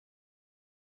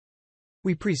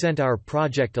We present our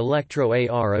project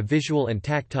ElectroAR, a visual and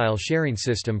tactile sharing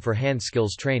system for hand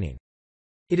skills training.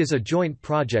 It is a joint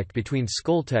project between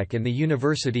Skoltech and the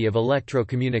University of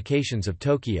Electro-Communications of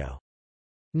Tokyo.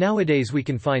 Nowadays we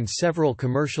can find several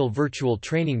commercial virtual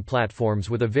training platforms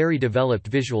with a very developed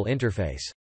visual interface.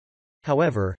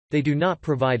 However, they do not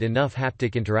provide enough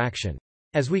haptic interaction.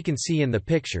 As we can see in the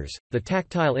pictures, the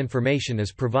tactile information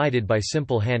is provided by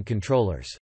simple hand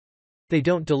controllers. They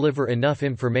don't deliver enough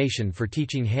information for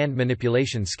teaching hand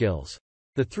manipulation skills.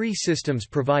 The three systems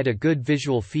provide a good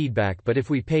visual feedback, but if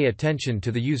we pay attention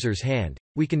to the user's hand,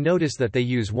 we can notice that they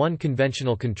use one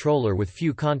conventional controller with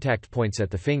few contact points at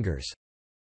the fingers.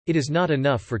 It is not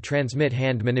enough for transmit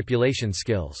hand manipulation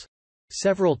skills.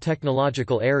 Several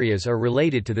technological areas are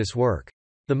related to this work.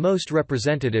 The most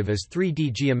representative is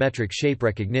 3D geometric shape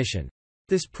recognition.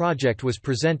 This project was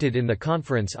presented in the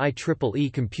conference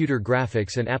IEEE Computer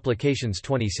Graphics and Applications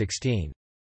 2016.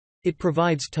 It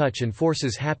provides touch and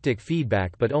forces haptic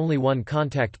feedback, but only one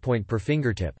contact point per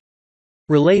fingertip.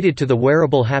 Related to the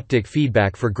wearable haptic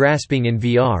feedback for grasping in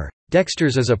VR,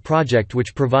 Dexters is a project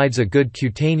which provides a good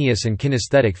cutaneous and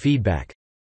kinesthetic feedback.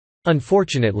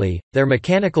 Unfortunately, their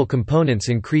mechanical components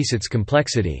increase its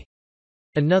complexity.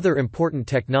 Another important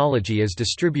technology is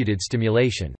distributed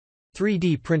stimulation.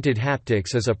 3D printed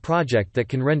haptics is a project that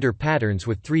can render patterns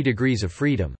with 3 degrees of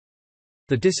freedom.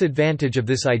 The disadvantage of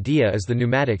this idea is the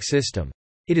pneumatic system.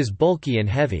 It is bulky and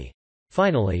heavy.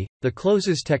 Finally, the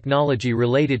closest technology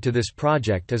related to this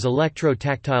project is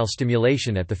electro-tactile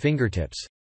stimulation at the fingertips.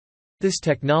 This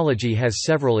technology has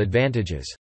several advantages.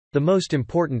 The most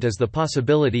important is the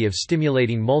possibility of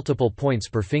stimulating multiple points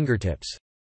per fingertips.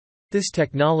 This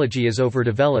technology is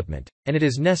overdevelopment, and it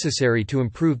is necessary to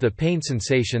improve the pain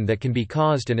sensation that can be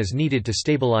caused and is needed to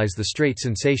stabilize the straight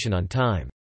sensation on time.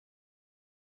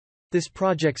 This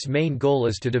project's main goal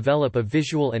is to develop a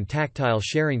visual and tactile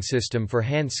sharing system for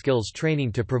hand skills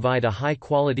training to provide a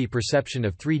high-quality perception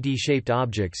of 3D-shaped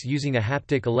objects using a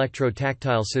haptic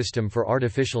electro-tactile system for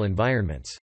artificial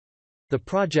environments. The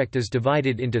project is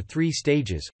divided into 3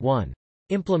 stages. 1.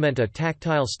 Implement a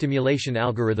tactile stimulation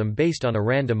algorithm based on a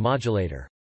random modulator.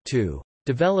 2.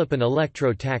 Develop an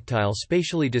electro-tactile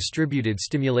spatially distributed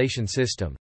stimulation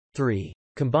system. 3.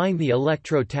 Combine the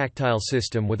electro-tactile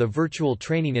system with a virtual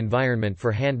training environment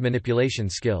for hand manipulation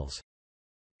skills.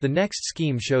 The next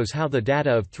scheme shows how the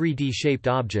data of 3D-shaped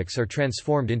objects are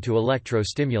transformed into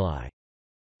electro-stimuli.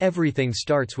 Everything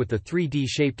starts with the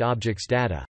 3D-shaped object's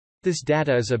data. This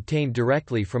data is obtained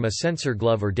directly from a sensor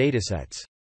glove or datasets.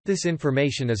 This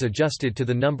information is adjusted to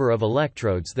the number of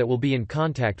electrodes that will be in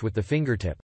contact with the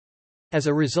fingertip. As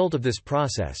a result of this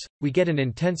process, we get an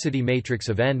intensity matrix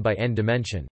of n by n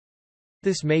dimension.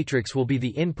 This matrix will be the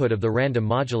input of the random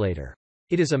modulator.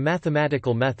 It is a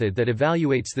mathematical method that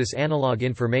evaluates this analog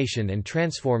information and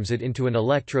transforms it into an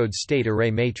electrode state array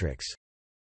matrix.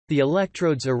 The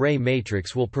electrodes array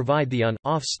matrix will provide the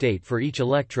on-off state for each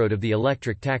electrode of the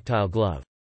electric tactile glove.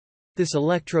 This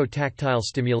electro-tactile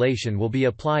stimulation will be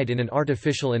applied in an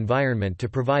artificial environment to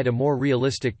provide a more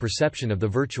realistic perception of the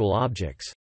virtual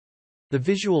objects. The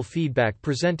visual feedback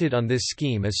presented on this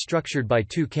scheme is structured by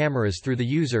 2 cameras. Through the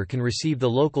user can receive the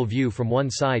local view from one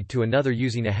side to another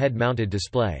using a head-mounted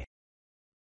display.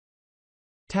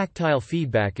 Tactile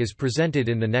feedback is presented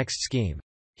in the next scheme.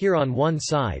 Here on one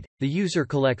side, the user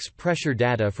collects pressure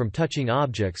data from touching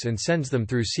objects and sends them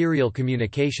through serial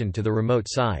communication to the remote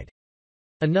side.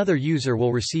 Another user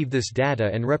will receive this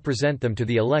data and represent them to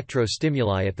the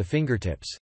electro-stimuli at the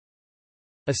fingertips.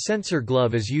 A sensor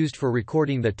glove is used for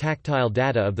recording the tactile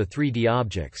data of the 3D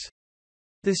objects.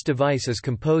 This device is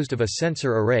composed of a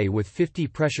sensor array with 50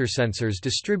 pressure sensors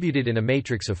distributed in a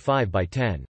matrix of 5 by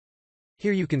 10.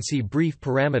 Here you can see brief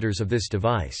parameters of this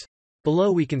device.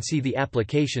 Below we can see the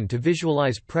application to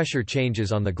visualize pressure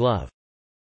changes on the glove.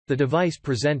 The device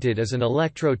presented is an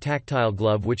electro-tactile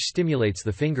glove which stimulates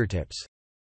the fingertips.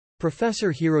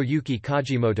 Professor Hiroyuki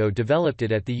Kajimoto developed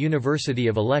it at the University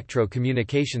of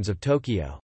Electro-Communications of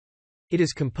Tokyo. It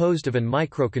is composed of a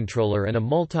microcontroller and a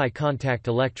multi-contact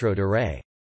electrode array.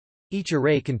 Each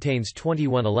array contains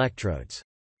 21 electrodes.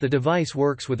 The device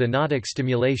works with anodic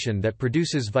stimulation that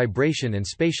produces vibration and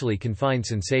spatially confined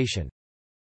sensation.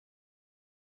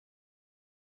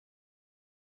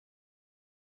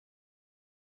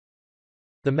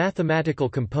 The mathematical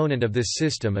component of this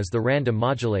system is the random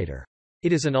modulator.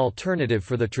 It is an alternative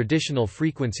for the traditional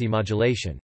frequency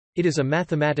modulation. It is a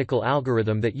mathematical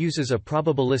algorithm that uses a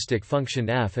probabilistic function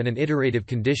f and an iterative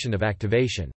condition of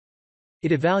activation.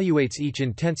 It evaluates each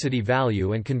intensity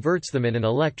value and converts them in an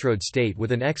electrode state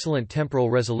with an excellent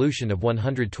temporal resolution of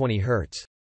 120 Hz.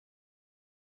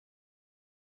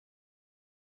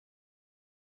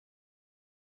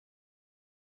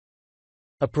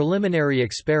 A preliminary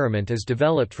experiment is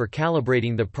developed for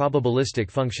calibrating the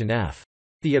probabilistic function f.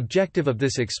 The objective of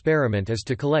this experiment is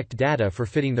to collect data for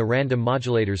fitting the random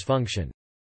modulator's function.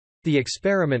 The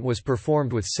experiment was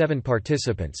performed with 7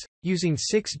 participants, using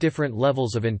 6 different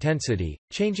levels of intensity,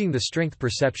 changing the strength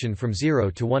perception from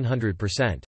 0 to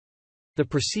 100%. The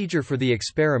procedure for the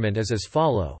experiment is as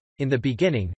follows. In the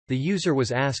beginning, the user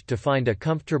was asked to find a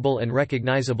comfortable and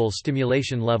recognizable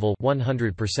stimulation level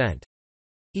 100%.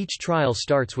 Each trial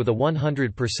starts with a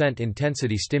 100%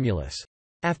 intensity stimulus.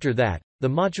 After that, the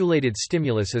modulated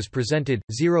stimulus is presented,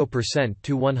 0%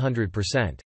 to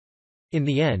 100%. In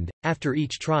the end, after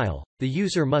each trial, the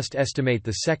user must estimate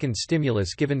the second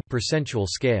stimulus given percentual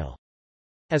scale.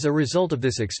 As a result of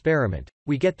this experiment,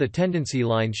 we get the tendency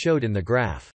line showed in the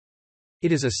graph.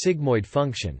 It is a sigmoid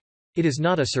function. It is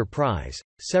not a surprise,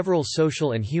 several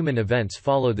social and human events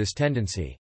follow this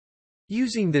tendency.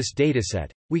 Using this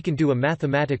dataset, we can do a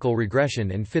mathematical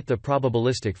regression and fit the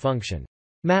probabilistic function.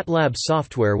 MATLAB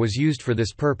software was used for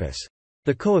this purpose.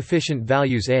 The coefficient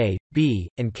values a, b,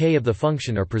 and k of the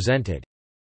function are presented.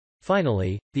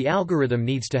 Finally, the algorithm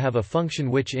needs to have a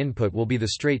function which input will be the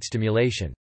straight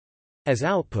stimulation. As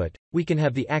output, we can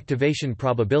have the activation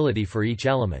probability for each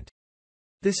element.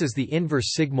 This is the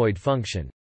inverse sigmoid function.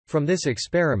 From this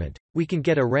experiment, we can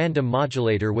get a random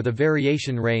modulator with a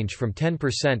variation range from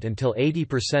 10% until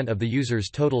 80% of the user's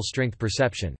total strength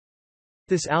perception.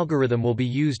 This algorithm will be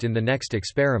used in the next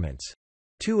experiments.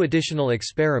 2 additional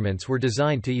experiments were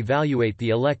designed to evaluate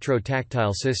the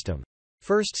electro-tactile system.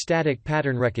 First, static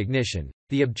pattern recognition.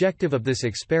 The objective of this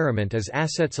experiment is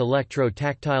assets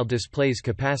electro-tactile display's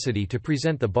capacity to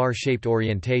present the bar-shaped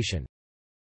orientation.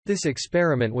 This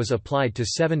experiment was applied to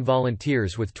 7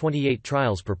 volunteers with 28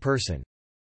 trials per person.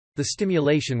 The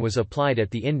stimulation was applied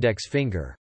at the index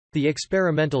finger. The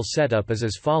experimental setup is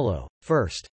as follows.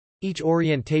 First, each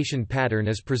orientation pattern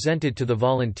is presented to the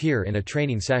volunteer in a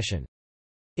training session.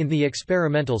 In the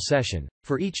experimental session,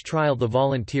 for each trial the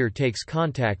volunteer takes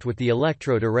contact with the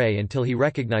electrode array until he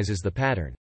recognizes the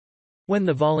pattern. When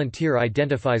the volunteer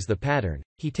identifies the pattern,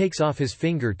 he takes off his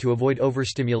finger to avoid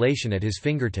overstimulation at his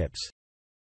fingertips.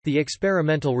 The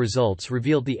experimental results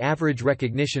revealed the average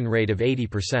recognition rate of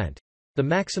 80%. The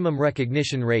maximum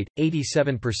recognition rate,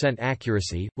 87%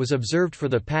 accuracy, was observed for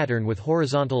the pattern with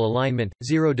horizontal alignment,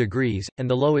 0 degrees, and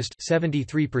the lowest,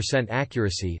 73%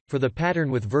 accuracy, for the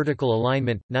pattern with vertical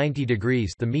alignment, 90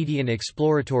 degrees. The median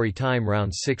exploratory time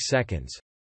rounds 6 seconds.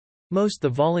 The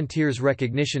volunteers'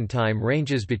 recognition time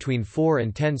ranges between 4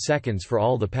 and 10 seconds for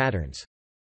all the patterns.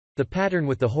 The pattern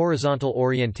with the horizontal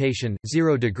orientation,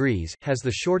 0 degrees, has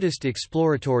the shortest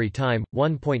exploratory time,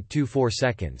 1.24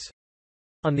 seconds.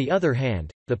 On the other hand,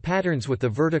 the patterns with the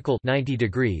vertical 90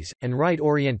 degrees and right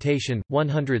orientation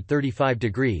 135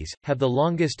 degrees have the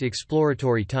longest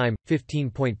exploratory time,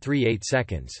 15.38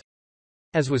 seconds.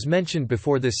 As was mentioned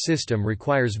before, this system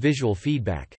requires visual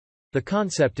feedback. The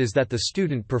concept is that the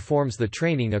student performs the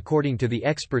training according to the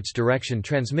expert's direction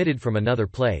transmitted from another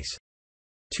place.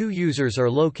 2 users are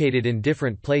located in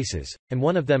different places, and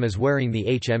one of them is wearing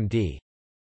the HMD.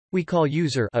 We call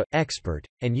user A expert,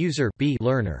 and user B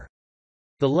learner.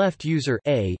 The left user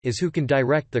A is who can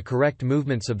direct the correct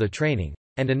movements of the training,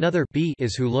 and another B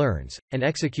is who learns, and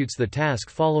executes the task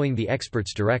following the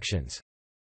expert's directions.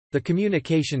 The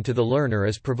communication to the learner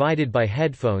is provided by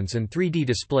headphones and 3D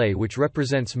display which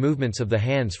represents movements of the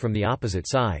hands from the opposite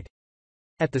side.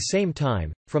 At the same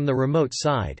time, from the remote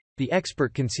side, the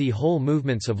expert can see whole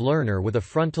movements of learner with a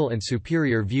frontal and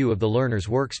superior view of the learner's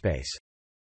workspace.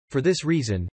 For this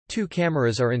reason, 2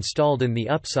 cameras are installed in the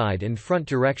upside and front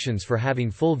directions for having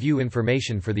full view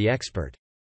information for the expert.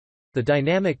 The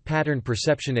dynamic pattern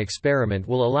perception experiment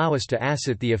will allow us to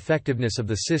assess the effectiveness of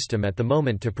the system at the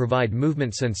moment to provide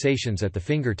movement sensations at the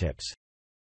fingertips.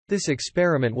 This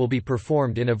experiment will be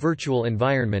performed in a virtual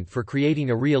environment for creating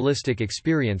a realistic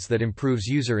experience that improves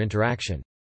user interaction.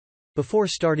 Before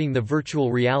starting the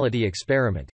virtual reality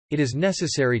experiment, it is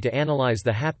necessary to analyze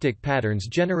the haptic patterns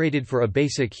generated for a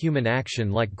basic human action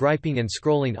like griping and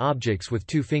scrolling objects with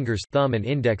 2 fingers, thumb and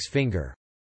index finger.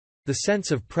 The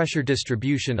sense of pressure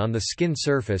distribution on the skin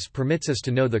surface permits us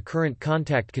to know the current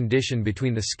contact condition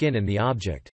between the skin and the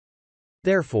object.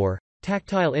 Therefore,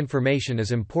 tactile information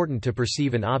is important to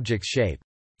perceive an object's shape.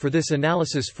 For this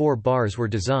analysis 4 bars were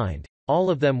designed,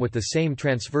 all of them with the same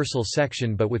transversal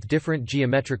section but with different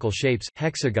geometrical shapes,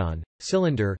 hexagon,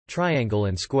 cylinder, triangle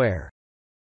and square.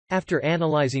 After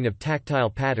analyzing of tactile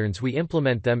patterns we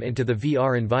implement them into the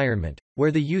VR environment,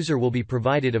 where the user will be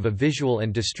provided of a visual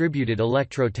and distributed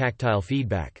electro-tactile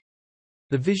feedback.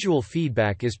 The visual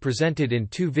feedback is presented in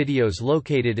 2 videos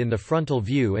located in the frontal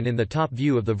view and in the top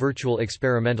view of the virtual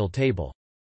experimental table.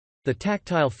 The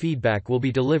tactile feedback will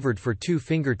be delivered for 2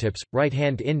 fingertips, right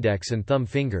hand index and thumb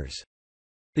fingers.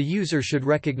 The user should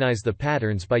recognize the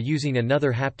patterns by using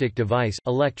another haptic device,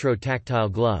 Electro-Tactile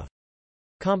glove.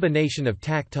 Combination of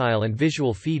tactile and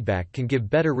visual feedback can give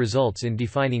better results in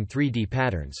defining 3D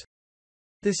patterns.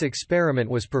 This experiment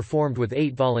was performed with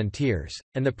 8 volunteers,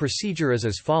 and the procedure is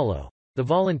as follows. The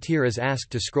volunteer is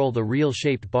asked to scroll the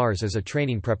real-shaped bars as a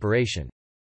training preparation.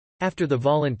 After the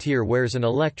volunteer wears an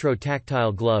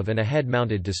electro-tactile glove and a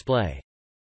head-mounted display.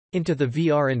 Into the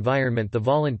VR environment, the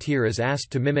volunteer is asked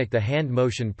to mimic the hand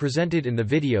motion presented in the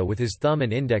video with his thumb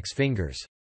and index fingers.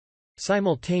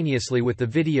 Simultaneously with the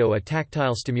video, a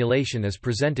tactile stimulation is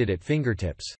presented at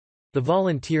fingertips. The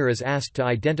volunteer is asked to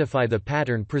identify the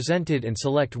pattern presented and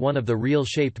select one of the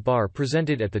real-shaped bar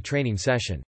presented at the training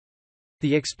session.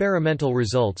 The experimental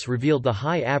results revealed the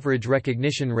high average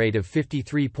recognition rate of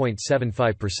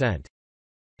 53.75%.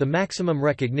 The maximum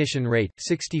recognition rate,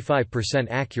 65%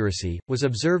 accuracy, was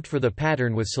observed for the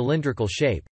pattern with cylindrical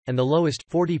shape, and the lowest,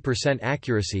 40%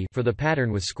 accuracy, for the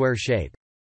pattern with square shape.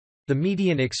 The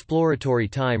median exploratory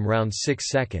time rounds 6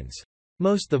 seconds.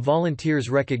 The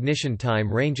volunteers' recognition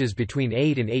time ranges between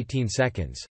 8 and 18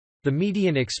 seconds. The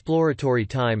median exploratory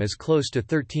time is close to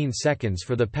 13 seconds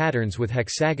for the patterns with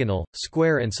hexagonal,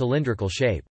 square and cylindrical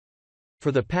shape.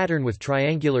 For the pattern with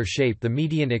triangular shape, the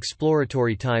median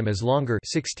exploratory time is longer,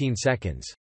 16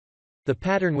 seconds. The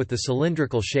pattern with the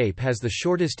cylindrical shape has the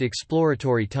shortest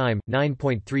exploratory time,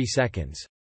 9.3 seconds.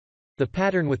 The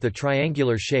pattern with the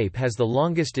triangular shape has the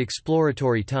longest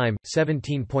exploratory time,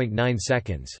 17.9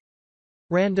 seconds.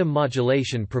 Random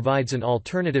modulation provides an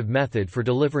alternative method for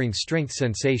delivering strength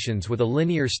sensations with a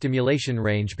linear stimulation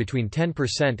range between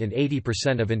 10% and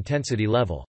 80% of intensity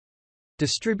level.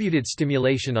 Distributed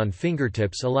stimulation on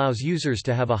fingertips allows users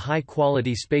to have a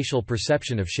high-quality spatial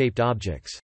perception of shaped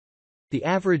objects. The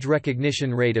average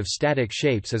recognition rate of static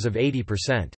shapes is of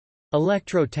 80%.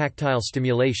 Electro-tactile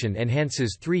stimulation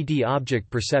enhances 3D object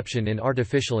perception in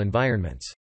artificial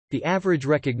environments. The average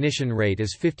recognition rate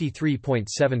is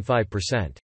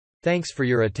 53.75%. Thanks for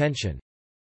your attention.